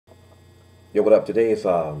Yo, what up? Today is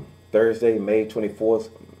Thursday, May 24th,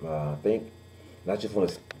 I think. And I just want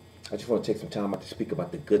to take some time out to speak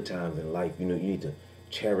about the good times in life. You know, you need to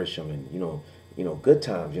cherish them, and good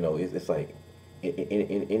times. It's like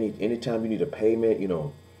anytime you need a payment,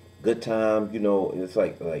 good time. It's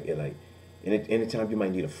like anytime you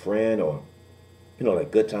might need a friend, or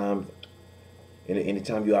like good times.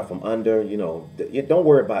 Anytime you are from under, don't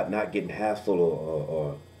worry about not getting hassled,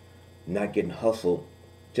 or not getting hustled.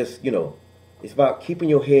 Just it's about keeping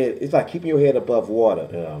your head. It's like keeping your head above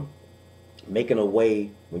water, making a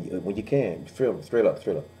way when you can. Straight up,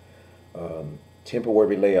 straight up.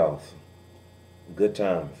 Temporary layoffs, good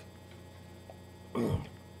times,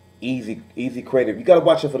 easy credit. You gotta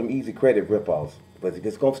watch out for them easy credit ripoffs, but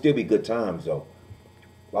it's gonna still be good times though.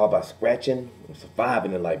 All about scratching and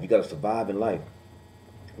surviving in life. You gotta survive in life.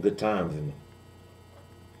 Good times, and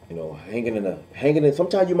hanging in.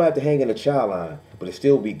 Sometimes you might have to hang in the child line, but it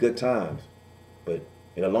still be good times. But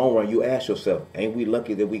in the long run, you ask yourself, ain't we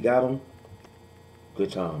lucky that we got them?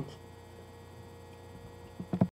 Good times.